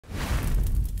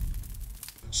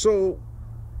So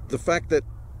the fact that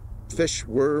fish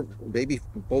were, maybe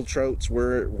bull trouts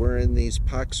were in these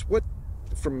pucks, what,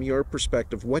 from your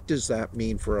perspective, what does that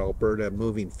mean for Alberta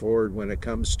moving forward when it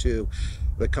comes to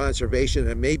the conservation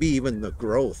and maybe even the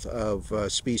growth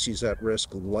of species at risk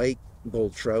like bull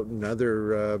trout and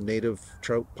other native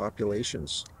trout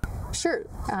populations? Sure.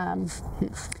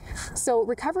 So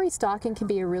recovery stocking can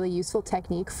be a really useful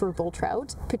technique for bull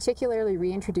trout, particularly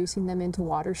reintroducing them into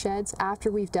watersheds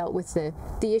after we've dealt with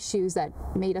the issues that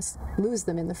made us lose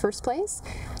them in the first place.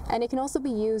 And it can also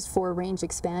be used for range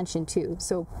expansion too.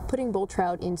 So putting bull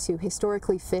trout into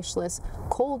historically fishless,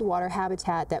 cold water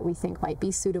habitat that we think might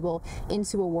be suitable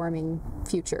into a warming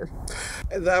future.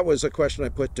 That was a question I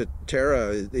put to Tara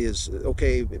is,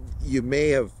 okay, you may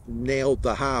have nailed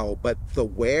the how, but the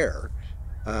where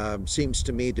seems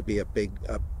to me to be a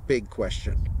big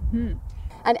question. Hmm.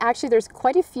 And actually there's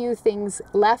quite a few things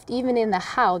left even in the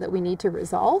how that we need to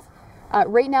resolve.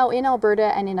 Right now in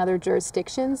Alberta and in other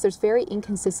jurisdictions, there's very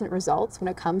inconsistent results when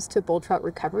it comes to bull trout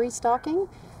recovery stocking.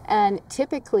 And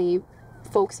typically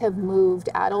folks have moved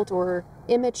adult or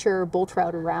immature bull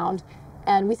trout around,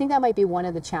 and we think that might be one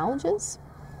of the challenges.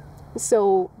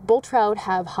 So bull trout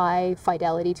have high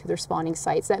fidelity to their spawning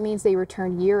sites. That means they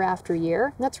return year after year.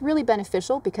 And that's really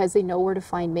beneficial because they know where to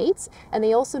find mates, and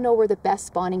they also know where the best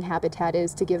spawning habitat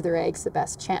is to give their eggs the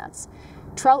best chance.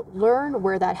 Trout learn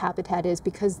where that habitat is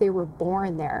because they were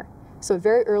born there. So at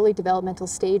very early developmental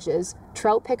stages,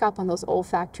 trout pick up on those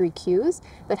olfactory cues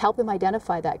that help them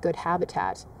identify that good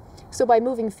habitat. So by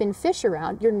moving fin fish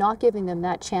around, you're not giving them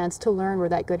that chance to learn where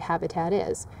that good habitat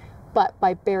is. But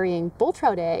by burying bull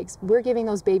trout eggs, we're giving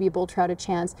those baby bull trout a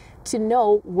chance to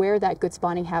know where that good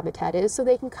spawning habitat is so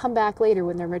they can come back later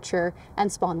when they're mature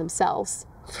and spawn themselves.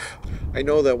 I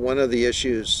know that one of the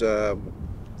issues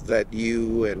that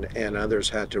you and others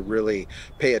had to really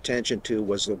pay attention to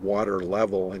was the water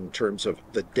level in terms of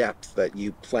the depth that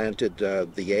you planted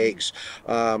the eggs.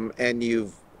 And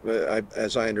you've,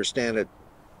 as I understand it,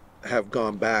 have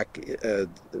gone back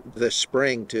this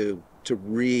spring to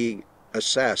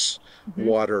reassess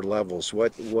water levels.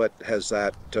 What has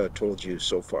that told you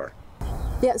so far?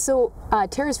 Yeah, so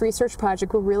Tara's research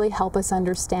project will really help us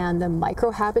understand the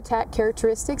microhabitat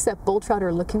characteristics that bull trout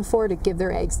are looking for to give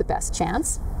their eggs the best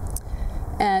chance.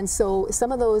 And so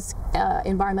some of those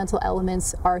environmental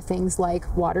elements are things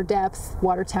like water depth,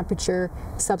 water temperature,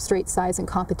 substrate size and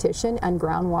competition, and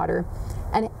groundwater.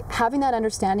 And having that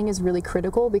understanding is really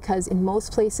critical because in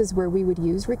most places where we would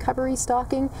use recovery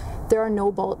stocking, there are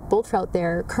no bull trout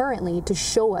there currently to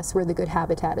show us where the good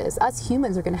habitat is. Us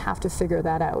humans are going to have to figure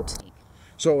that out.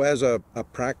 So as a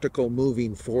practical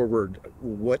moving forward,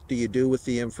 what do you do with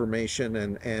the information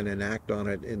and enact on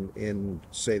it in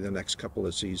say the next couple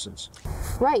of seasons?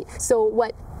 Right. So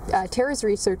what Tara's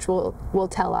research will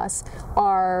tell us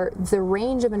are the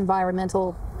range of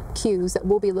environmental cues that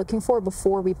we'll be looking for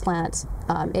before we plant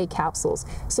egg capsules.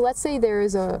 So let's say there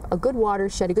is a good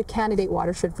watershed, a good candidate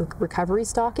watershed for recovery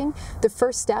stocking. The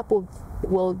first step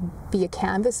will be a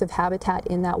canvas of habitat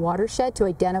in that watershed to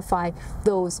identify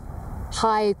those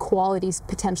high quality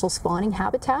potential spawning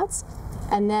habitats.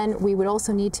 And then we would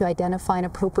also need to identify an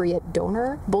appropriate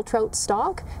donor bull trout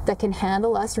stock that can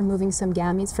handle us removing some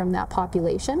gametes from that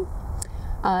population.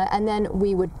 And then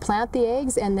we would plant the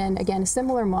eggs, and then again a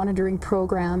similar monitoring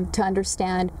program to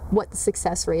understand what the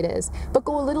success rate is. But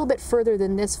go a little bit further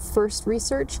than this first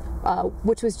research,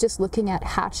 which was just looking at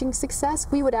hatching success.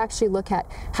 We would actually look at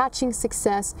hatching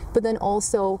success, but then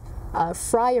also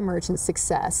fry emergence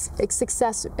success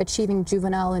achieving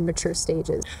juvenile and mature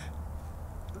stages.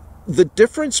 The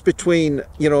difference between,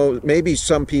 maybe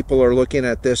some people are looking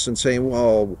at this and saying,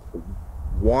 well,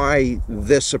 why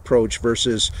this approach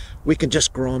versus we can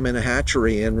just grow them in a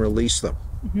hatchery and release them?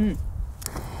 Mm-hmm.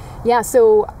 Yeah,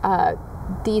 so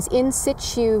these in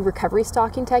situ recovery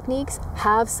stocking techniques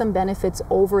have some benefits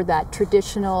over that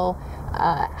traditional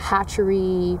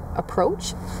hatchery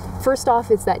approach. First off,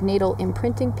 it's that natal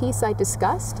imprinting piece I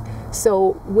discussed.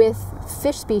 So with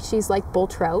fish species like bull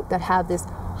trout that have this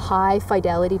high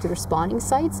fidelity to their spawning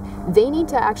sites, they need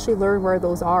to actually learn where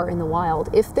those are in the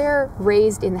wild. If they're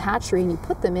raised in the hatchery and you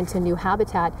put them into new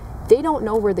habitat, they don't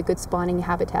know where the good spawning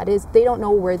habitat is. They don't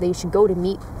know where they should go to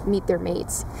meet their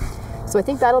mates. So I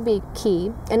think that'll be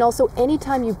key. And also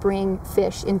anytime you bring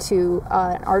fish into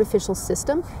an artificial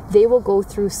system, they will go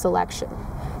through selection.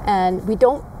 And we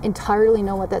don't entirely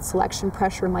know what that selection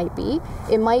pressure might be.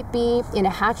 It might be in a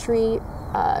hatchery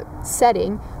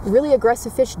setting, really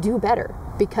aggressive fish do better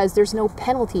because there's no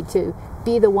penalty to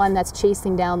be the one that's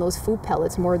chasing down those food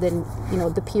pellets more than, you know,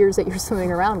 the peers that you're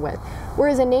swimming around with.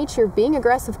 Whereas in nature, being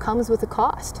aggressive comes with a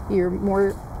cost. You're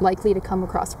more likely to come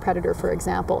across a predator, for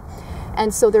example.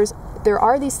 And so there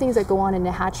are these things that go on in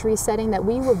a hatchery setting that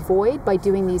we avoid by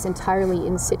doing these entirely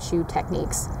in situ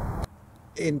techniques.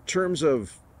 In terms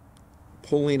of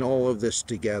pulling all of this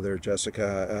together,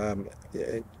 Jessica,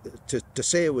 to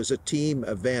say it was a team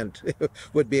event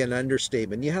would be an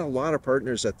understatement. You had a lot of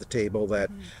partners at the table that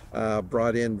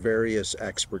brought in various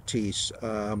expertise.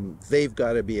 They've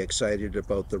got to be excited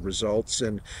about the results,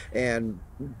 and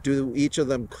do each of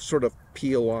them sort of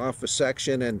peel off a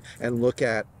section and look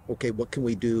at, okay, what can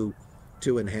we do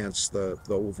to enhance the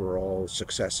overall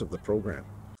success of the program?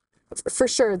 For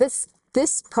sure.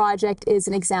 This project is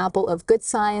an example of good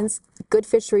science, good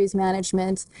fisheries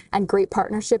management, and great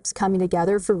partnerships coming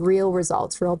together for real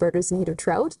results for Alberta's native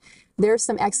trout. There's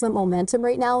some excellent momentum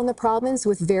right now in the province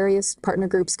with various partner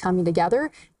groups coming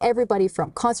together, everybody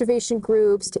from conservation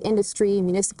groups to industry,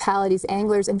 municipalities,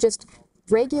 anglers, and just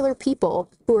regular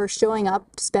people who are showing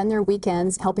up to spend their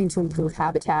weekends helping to improve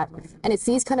habitat. And it's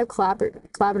these kind of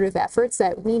collaborative efforts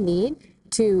that we need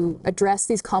to address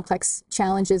these complex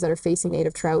challenges that are facing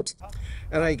native trout.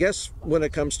 And I guess when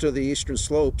it comes to the eastern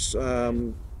slopes,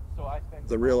 the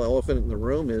real elephant in the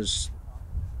room is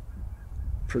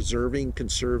conserving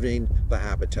the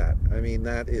habitat. I mean,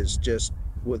 that is just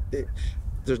what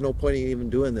there's no point in even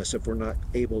doing this if we're not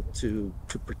able to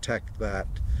protect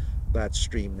that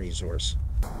stream resource.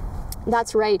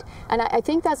 That's right. And I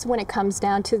think that's when it comes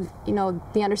down to, you know,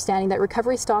 the understanding that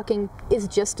recovery stocking is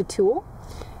just a tool.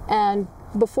 And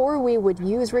before we would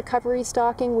use recovery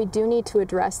stocking, we do need to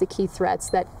address the key threats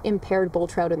that impaired bull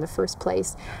trout in the first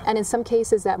place. And in some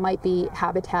cases, that might be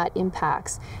habitat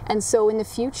impacts. And so in the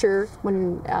future,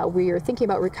 when we are thinking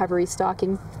about recovery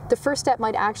stocking, the first step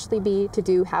might actually be to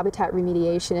do habitat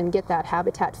remediation and get that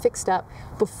habitat fixed up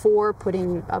before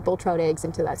putting bull trout eggs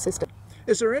into that system.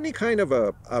 Is there any kind of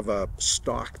a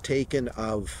stock taken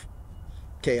of,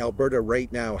 okay, Alberta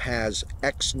right now has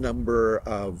X number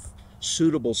of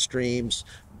suitable streams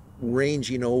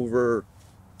ranging over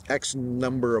X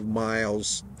number of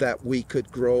miles that we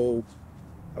could grow,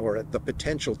 or the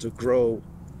potential to grow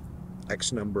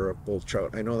X number of bull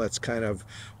trout? I know that's kind of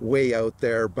way out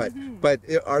there, but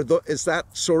is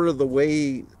that sort of the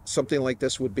way something like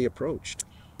this would be approached?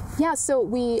 Yeah, so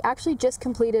we actually just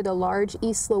completed a large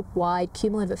east slope-wide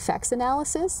cumulative effects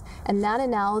analysis, and that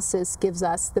analysis gives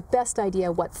us the best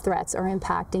idea what threats are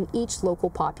impacting each local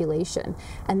population.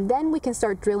 And then we can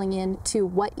start drilling into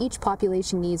what each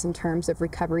population needs in terms of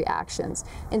recovery actions.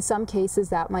 In some cases,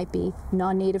 that might be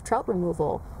non-native trout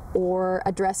removal, or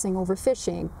addressing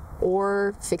overfishing,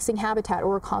 or fixing habitat,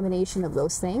 or a combination of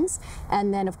those things.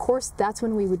 And then of course that's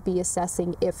when we would be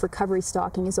assessing if recovery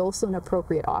stocking is also an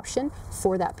appropriate option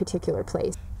for that particular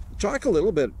place. Talk a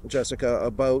little bit, Jessica,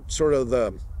 about sort of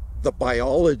the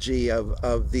biology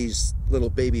of these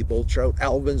little baby bull trout,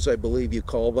 alvins I believe you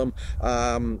call them.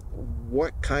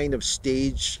 What kind of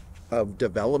stage of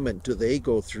development do they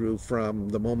go through from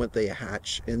the moment they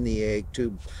hatch in the egg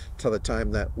to the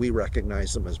time that we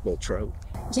recognize them as bull trout?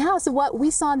 Yeah, so what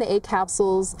we saw in the egg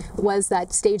capsules was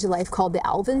that stage of life called the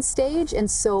alvin stage.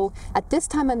 And so at this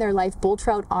time in their life, bull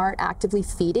trout aren't actively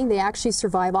feeding. They actually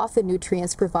survive off the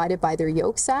nutrients provided by their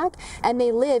yolk sac, and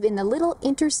they live in the little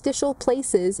interstitial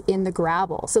places in the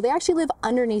gravel. So they actually live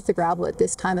underneath the gravel at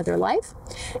this time of their life.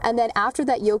 And then after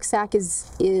that yolk sac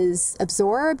is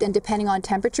absorbed, and depending on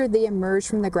temperature, they emerge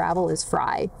from the gravel as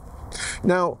fry.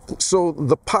 Now, so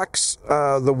the pucks,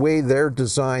 the way they're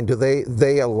designed, do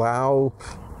they allow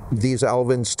these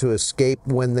alvins to escape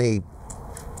when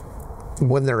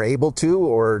they're able to,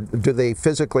 or do they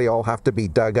physically all have to be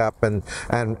dug up and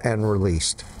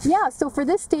released? Yeah, so for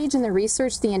this stage in the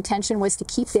research, the intention was to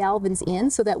keep the alvins in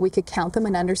so that we could count them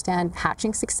and understand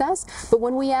hatching success. But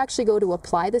when we actually go to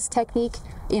apply this technique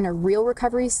in a real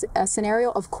recovery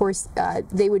scenario, of course,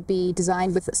 they would be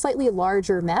designed with a slightly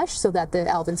larger mesh so that the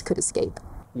alvins could escape.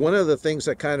 One of the things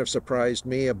that kind of surprised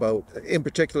me about, in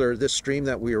particular, this stream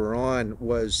that we were on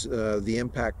was the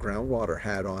impact groundwater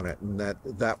had on it, and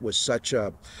that was such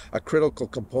a critical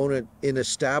component in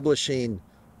establishing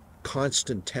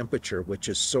constant temperature, which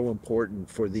is so important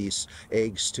for these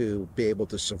eggs to be able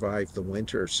to survive the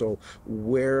winter. So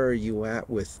where are you at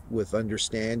with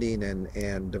understanding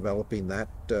and developing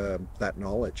that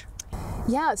knowledge?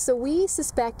 Yeah, so we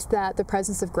suspect that the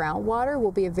presence of groundwater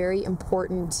will be a very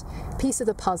important piece of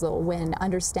the puzzle when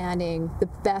understanding the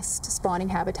best spawning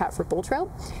habitat for bull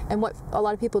trout. And what a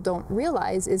lot of people don't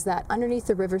realize is that underneath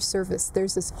the river surface,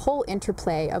 there's this whole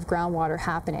interplay of groundwater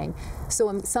happening. So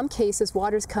in some cases,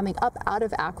 water's coming up out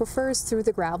of aquifers through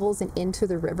the gravels and into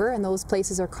the river, and those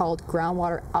places are called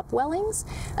groundwater upwellings.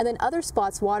 And then other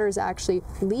spots, water is actually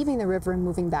leaving the river and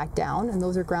moving back down, and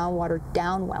those are groundwater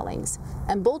downwellings.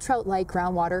 And bull trout like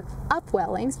groundwater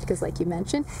upwellings because, like you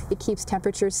mentioned, it keeps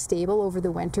temperatures stable over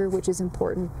the winter, which is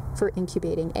important for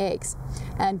incubating eggs.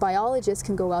 And biologists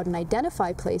can go out and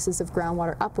identify places of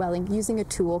groundwater upwelling using a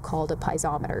tool called a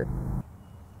piezometer.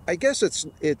 I guess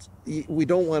we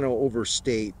don't want to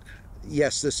overstate.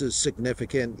 Yes, this is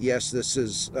significant. Yes, this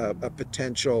is a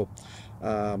potential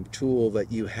tool that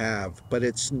you have, but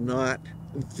it's not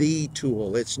the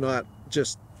tool. It's not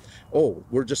just, oh,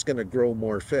 we're just going to grow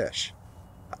more fish.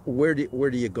 Where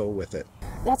do you go with it?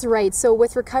 That's right. So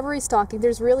with recovery stocking,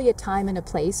 there's really a time and a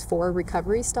place for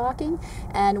recovery stocking,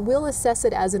 and we'll assess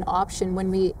it as an option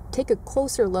when we take a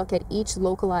closer look at each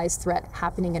localized threat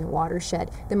happening in a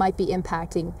watershed that might be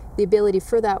impacting the ability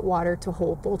for that water to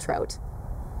hold bull trout.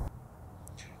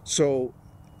 So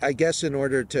I guess in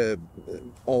order to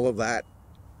all of that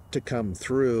to come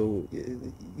through,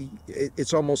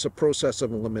 it's almost a process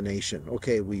of elimination.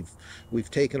 Okay, we've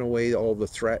taken away all the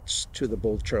threats to the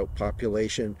bull trout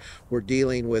population. We're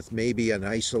dealing with maybe an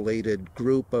isolated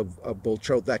group of bull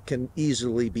trout that can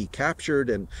easily be captured,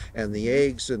 and the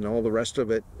eggs and all the rest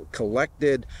of it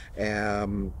collected.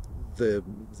 The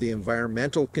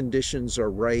environmental conditions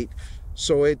are right.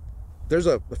 So there's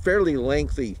a fairly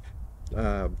lengthy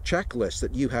checklist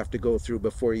that you have to go through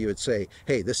before you would say,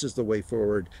 hey, this is the way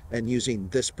forward, and using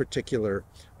this particular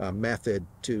method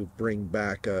to bring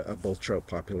back a bull trout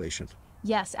population.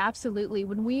 Yes, absolutely.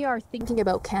 When we are thinking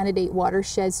about candidate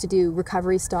watersheds to do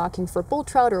recovery stocking for bull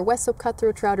trout or west slope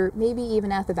cutthroat trout, or maybe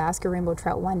even Athabasca rainbow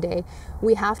trout one day,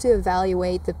 we have to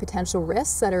evaluate the potential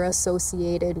risks that are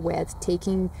associated with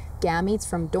taking gametes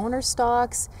from donor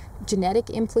stocks, genetic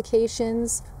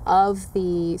implications of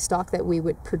the stock that we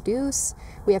would produce.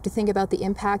 We have to think about the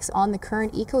impacts on the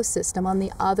current ecosystem, on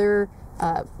the other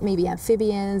maybe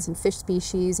amphibians and fish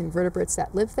species and vertebrates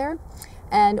that live there,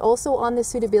 and also on the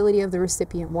suitability of the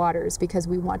recipient waters, because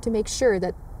we want to make sure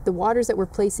that the waters that we're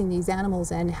placing these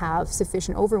animals in have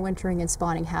sufficient overwintering and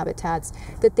spawning habitats,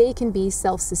 that they can be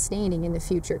self-sustaining in the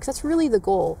future. Because that's really the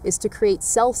goal, is to create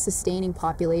self-sustaining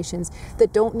populations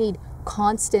that don't need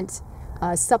constant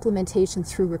supplementation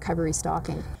through recovery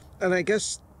stocking. And I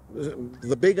guess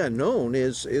the big unknown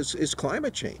is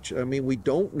climate change. I mean, we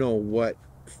don't know what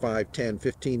 5, 10,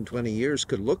 15, 20 years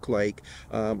could look like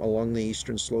along the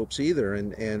eastern slopes either.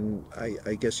 And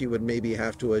I guess you would maybe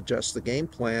have to adjust the game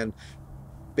plan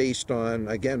based on,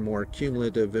 again, more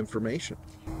cumulative information.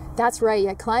 That's right.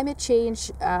 Yeah, climate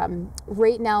change,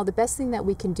 right now, the best thing that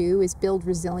we can do is build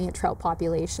resilient trout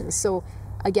populations. So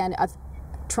again,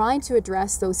 trying to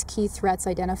address those key threats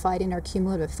identified in our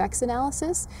cumulative effects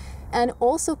analysis, and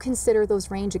also consider those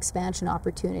range expansion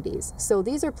opportunities. So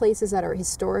these are places that are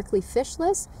historically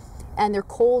fishless, and they're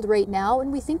cold right now,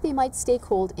 and we think they might stay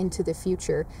cold into the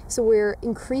future. So we're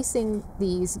increasing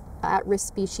these at-risk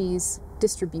species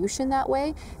distribution that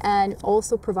way, and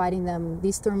also providing them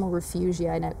these thermal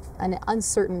refugia in an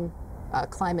uncertain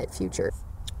climate future.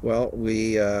 Well,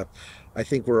 I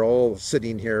think we're all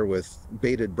sitting here with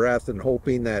bated breath and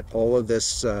hoping that all of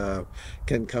this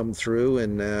can come through,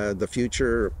 and the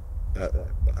future,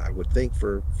 I would think,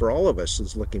 for all of us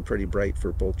is looking pretty bright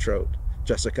for bull trout.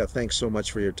 Jessica, thanks so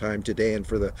much for your time today and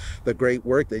for the great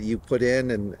work that you put in,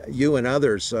 and you and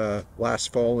others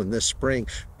last fall and this spring,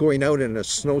 going out in a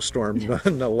snowstorm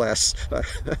nonetheless.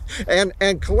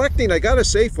 And collecting, I gotta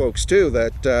say, folks, too,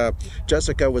 that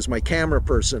Jessica was my camera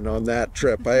person on that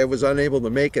trip. I was unable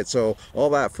to make it, so all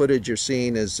that footage you're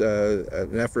seeing is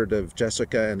an effort of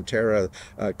Jessica and Tara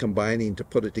combining to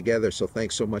put it together, so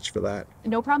thanks so much for that.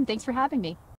 No problem. Thanks for having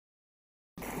me.